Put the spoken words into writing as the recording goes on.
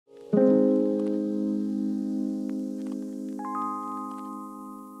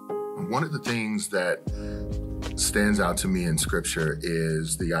one of the things that stands out to me in scripture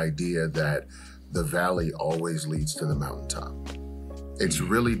is the idea that the valley always leads to the mountaintop. It's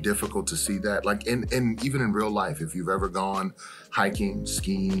really difficult to see that, like even in real life, if you've ever gone hiking,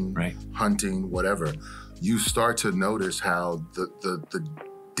 skiing, right, hunting, whatever, you start to notice how the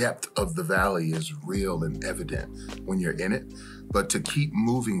depth of the valley is real and evident when you're in it. But to keep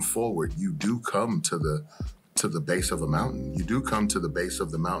moving forward, you do come to the base of a mountain. You do come to the base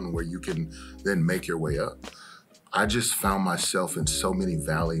of the mountain where you can then make your way up. I just found myself in so many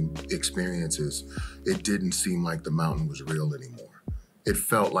valley experiences, it didn't seem like the mountain was real anymore. It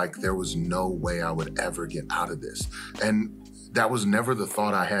felt like there was no way I would ever get out of this. And that was never the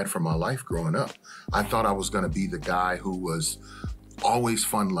thought I had for my life growing up. I thought I was gonna be the guy who was always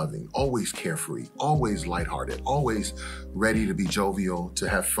fun-loving, always carefree, always lighthearted, always ready to be jovial, to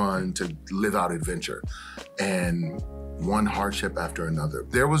have fun, to live out adventure. And one hardship after another.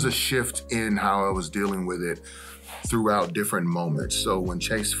 There was a shift in how I was dealing with it throughout different moments. So when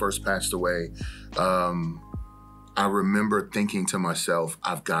Chase first passed away, I remember thinking to myself,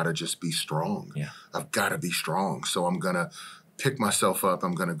 I've got to just be strong. Yeah. I've got to be strong. So I'm going to pick myself up.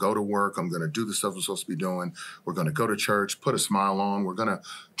 I'm going to go to work. I'm going to do the stuff I'm supposed to be doing. We're going to go to church, put a smile on. We're going to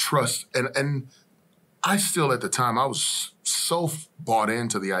trust. And I still, at the time, I was so bought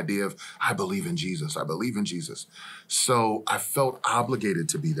into the idea of, I believe in Jesus. I believe in Jesus. So I felt obligated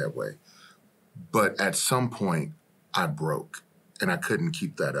to be that way. But at some point, I broke and I couldn't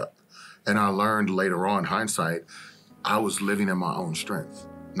keep that up. And I learned later on, hindsight, I was living in my own strength,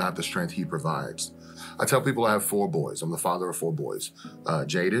 not the strength he provides. I tell people I have 4 boys. I'm the father of 4 boys.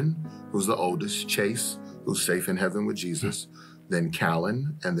 Jaden, who's the oldest, Chase, who's safe in heaven with Jesus, then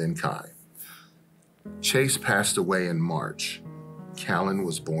Callan, and then Kai. Chase passed away in March. Callan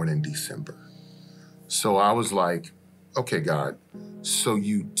was born in December. So I was like, okay, God, so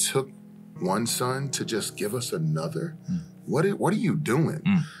you took one son to just give us another? What are you doing?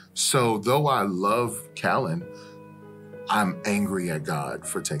 So though I love Callan, I'm angry at God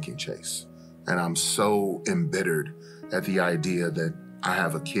for taking Chase. And I'm so embittered at the idea that I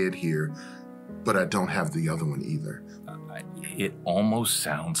have a kid here, but I don't have the other one either. It almost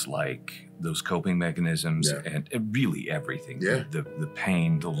sounds like those coping mechanisms and really everything, the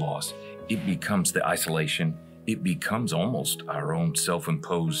pain, the loss, it becomes the isolation. It becomes almost our own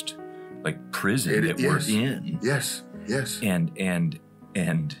self-imposed like prison that we're in. Yes. And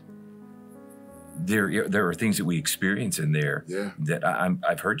there are things that we experience in there that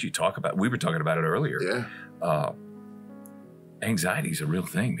I've heard you talk about. We were talking about it earlier. Anxiety is a real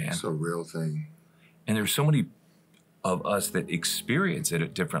thing, man. It's a real thing. And there's so many of us that experience it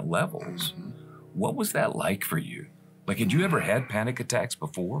at different levels. What was that like for you? Like, had you ever had panic attacks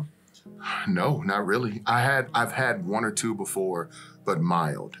before? No, not really. I've had 1 or 2 before, but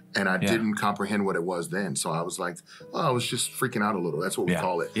mild. And I didn't comprehend what it was then. So I was like, oh, I was just freaking out a little. That's what we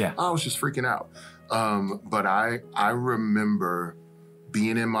call it. I was just freaking out. But I remember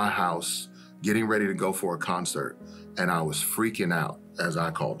being in my house, getting ready to go for a concert, and I was freaking out, as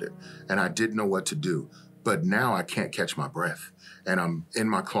I called it. And I didn't know what to do. But now I can't catch my breath. And I'm in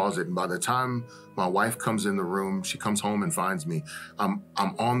my closet. And by the time my wife comes in the room, she comes home and finds me, I'm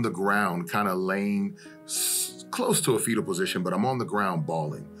on the ground, kind of laying close to a fetal position, but I'm on the ground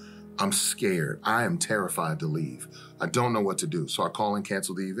bawling. I'm scared. I am terrified to leave. I don't know what to do. So I call and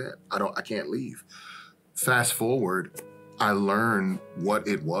cancel the event. I can't leave. Fast forward, I learned what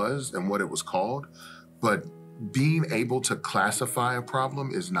it was and what it was called, but being able to classify a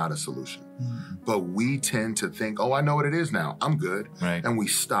problem is not a solution. But we tend to think, oh, I know what it is now. I'm good. Right. And we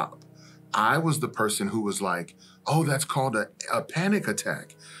stop. I was the person who was like, oh, that's called a panic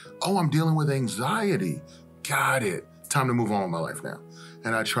attack. Oh, I'm dealing with anxiety. Got it. Time to move on with my life now.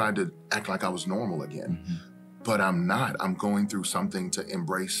 And I tried to act like I was normal again. But I'm not. I'm going through something to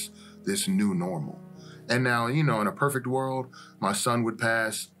embrace this new normal. And now, in a perfect world, my son would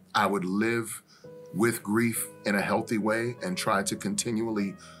pass. I would live with grief in a healthy way and try to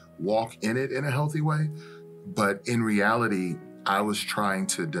continually walk in it in a healthy way. But in reality, I was trying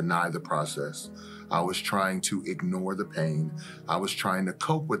to deny the process. I was trying to ignore the pain. I was trying to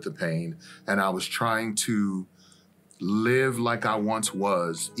cope with the pain. And I was trying to live like I once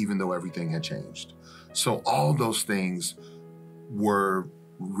was, even though everything had changed. So all those things were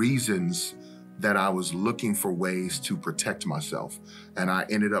reasons that I was looking for ways to protect myself. And I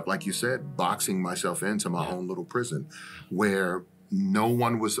ended up, like you said, boxing myself into my own little prison where no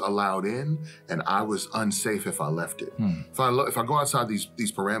one was allowed in and I was unsafe if I left it. If I go outside these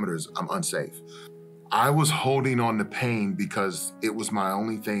parameters, I'm unsafe. I was holding on to pain because it was it's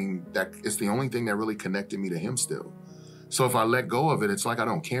the only thing that really connected me to him still. So if I let go of it, it's like I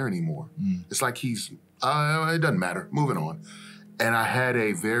don't care anymore. It's like it doesn't matter, moving on. And I had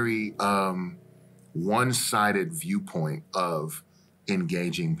a very one-sided viewpoint of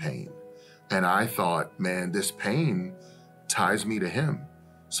engaging pain. And I thought, man, this pain ties me to him.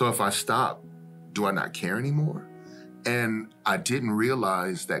 So if I stop, do I not care anymore? And I didn't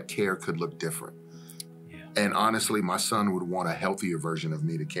realize that care could look different. And honestly, my son would want a healthier version of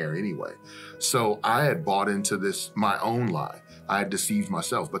me to care anyway. So I had bought into this, my own lie. I had deceived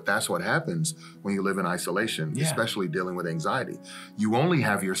myself, but that's what happens when you live in isolation, especially dealing with anxiety. You only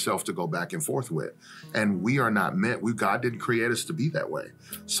have yourself to go back and forth with. And we are not meant, God didn't create us to be that way.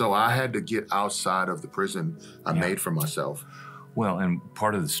 So I had to get outside of the prison I made for myself. Well, and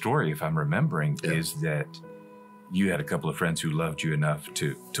part of the story, if I'm remembering, is that you had a couple of friends who loved you enough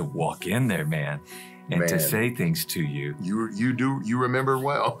to walk in there, man, and to say things to you. You remember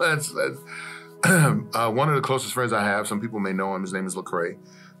well. That's one of the closest friends I have. Some people may know him. His name is Lecrae.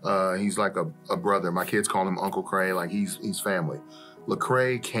 He's like a brother. My kids call him Uncle Cray. Like he's family.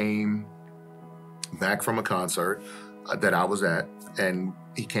 Lecrae came back from a concert that I was at, and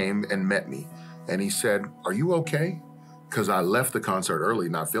he came and met me. And he said, "Are you okay?" Because I left the concert early,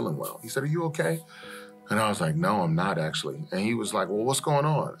 not feeling well. He said, "Are you okay?" And I was like, "No, I'm not actually." And he was like, "Well, what's going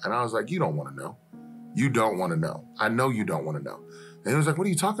on?" And I was like, "You don't want to know. You don't want to know. I know you don't want to know." And he was like, "What are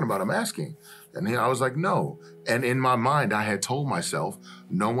you talking about? I'm asking." And I was like, "No." And in my mind, I had told myself,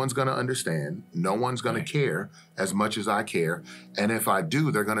 no one's going to understand. No one's going to care as much as I care. And if I do,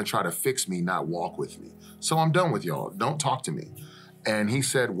 they're going to try to fix me, not walk with me. So I'm done with y'all. Don't talk to me. And he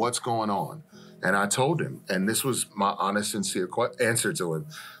said, "What's going on?" And I told him, and this was my honest, sincere answer to him.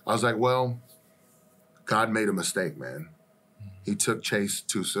 I was like, "Well, God made a mistake, man. He took Chase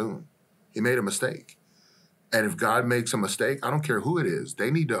too soon. He made a mistake. And if God makes a mistake, I don't care who it is,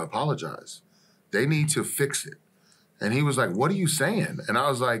 they need to apologize. They need to fix it." And he was like, "What are you saying?" And I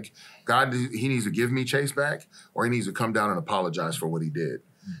was like, "God, he needs to give me Chase back, or he needs to come down and apologize for what he did."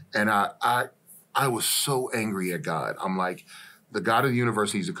 And I was so angry at God. I'm like, the God of the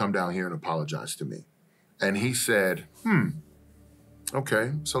universe needs to come down here and apologize to me. And he said,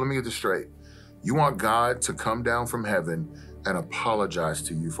 okay, so let me get this straight. You want God to come down from heaven and apologize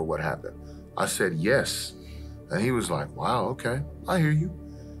to you for what happened? I said, yes. And he was like, wow, okay, I hear you.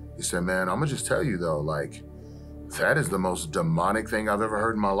 He said, man, I'm gonna just tell you though, like, that is the most demonic thing I've ever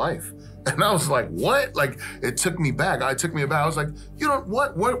heard in my life. And I was like, what? Like, it took me back. It took me aback. I was like, you don't,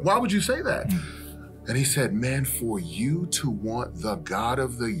 what, why would you say that? And he said, man, for you to want the God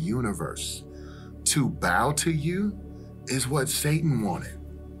of the universe to bow to you is what Satan wanted.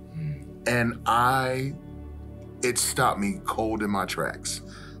 And it stopped me cold in my tracks.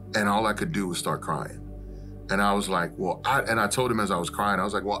 And all I could do was start crying. And I was like, well, I told him as I was crying, I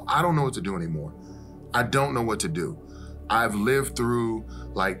was like, well, I don't know what to do anymore. I don't know what to do. I've lived through,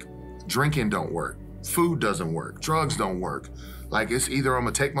 like, drinking don't work, food doesn't work, drugs don't work. Like, it's either I'm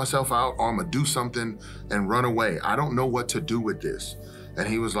gonna take myself out or I'm gonna do something and run away. I don't know what to do with this. And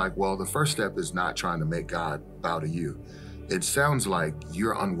he was like, well, the first step is not trying to make God bow to you. It sounds like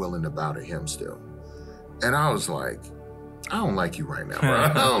you're unwilling to bow to him still. And I was like, I don't like you right now, bro.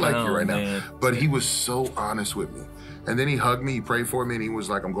 I don't like you right now. But he was so honest with me. And then he hugged me, he prayed for me, and he was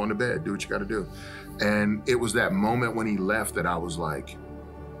like, I'm going to bed, do what you gotta do. And it was that moment when he left that I was like,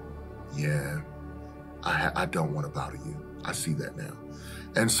 yeah, I don't want to bow to you. I see that now.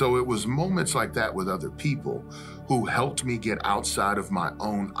 And so it was moments like that with other people who helped me get outside of my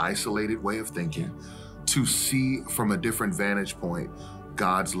own isolated way of thinking to see from a different vantage point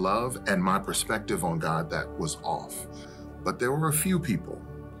God's love and my perspective on God that was off. But there were a few people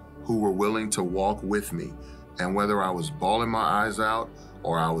who were willing to walk with me. And whether I was bawling my eyes out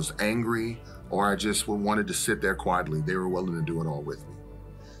or I was angry or I just wanted to sit there quietly, they were willing to do it all with me.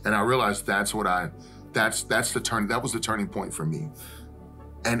 And I realized that was the turning point for me.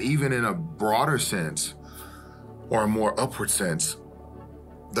 And even in a broader sense or a more upward sense,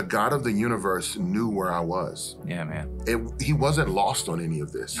 the God of the universe knew where I was. Yeah, man. He wasn't lost on any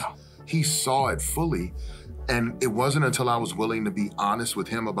of this. No. He saw it fully. And it wasn't until I was willing to be honest with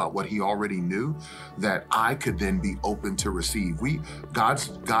him about what he already knew that I could then be open to receive.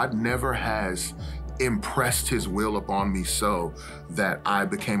 God never has impressed his will upon me so that I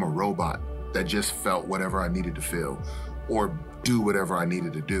became a robot that just felt whatever I needed to feel or do whatever I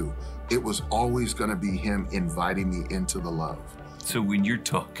needed to do. It was always gonna be him inviting me into the love. So when you're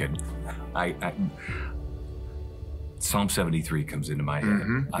talking, Psalm 73 comes into my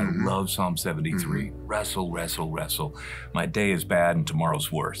head. I love Psalm 73. Wrestle, wrestle, wrestle. My day is bad and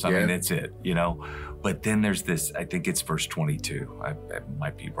tomorrow's worse. I mean, it's it, you know? But then there's this, I think it's verse 22. I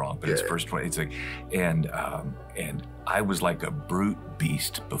might be wrong, but it's verse 20. It's like, and I was like a brute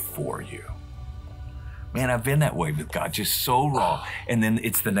beast before you. Man, I've been that way with God, just so raw. And then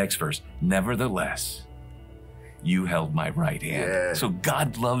it's the next verse. Nevertheless, you held my right hand. Yeah. So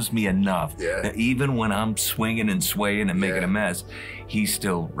God loves me enough that even when I'm swinging and swaying and making a mess, he's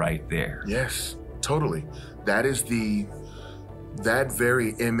still right there. Yes, totally. That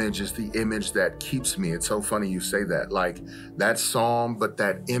very image is the image that keeps me. It's so funny you say that. Like that psalm, but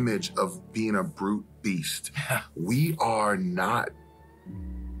that image of being a brute beast. We are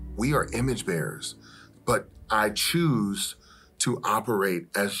image bearers, but I choose to operate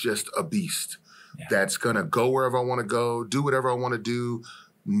as just a beast. That's gonna go wherever I wanna go, do whatever I wanna do,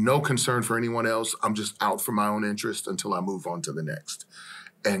 no concern for anyone else. I'm just out for my own interest until I move on to the next.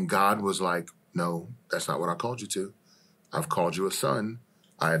 And God was like, no, that's not what I called you to. I've called you a son.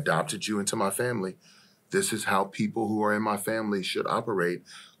 I adopted you into my family. This is how people who are in my family should operate.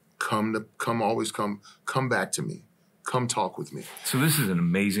 Come back to me. Come talk with me. So this is an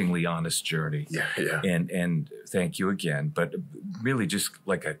amazingly honest journey. Yeah. And thank you again. But really just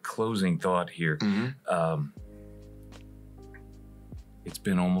like a closing thought here. It's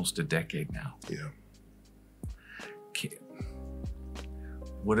been almost a decade now. Yeah.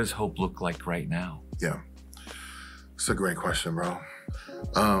 What does hope look like right now? Yeah. It's a great question, bro.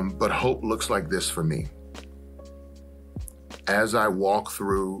 But hope looks like this for me. As I walk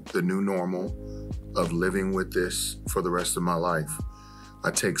through the new normal of living with this for the rest of my life,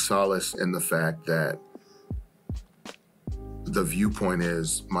 I take solace in the fact that the viewpoint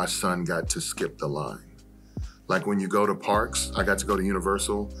is my son got to skip the line. Like when you go to parks, I got to go to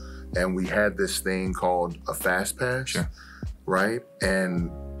Universal and we had this thing called a fast pass, right?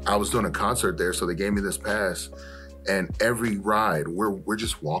 And I was doing a concert there, so they gave me this pass. And every ride, we're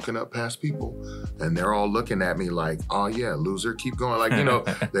just walking up past people, and they're all looking at me like, "Oh yeah, loser, keep going." Like, you know,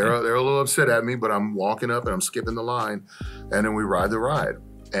 they're a little upset at me, but I'm walking up and I'm skipping the line, and then we ride the ride.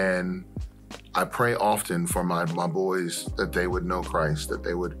 And I pray often for my boys that they would know Christ, that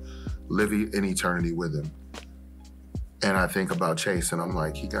they would live in eternity with Him. And I think about Chase, and I'm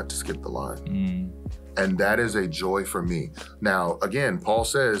like, he got to skip the line. And that is a joy for me. Now, again, Paul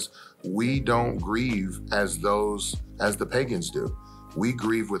says, we don't grieve as the pagans do. We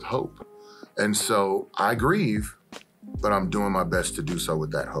grieve with hope. And so I grieve, but I'm doing my best to do so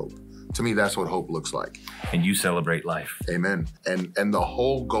with that hope. To me, that's what hope looks like. And you celebrate life. Amen. And the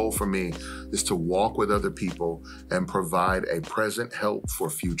whole goal for me is to walk with other people and provide a present help for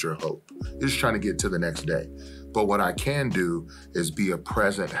future hope. You're just trying to get to the next day. But what I can do is be a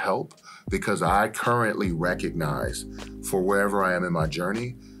present help because I currently recognize for wherever I am in my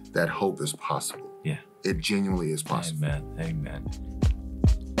journey that hope is possible. Yeah. It genuinely is possible. Amen.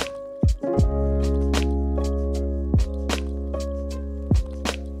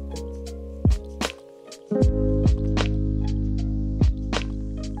 Amen.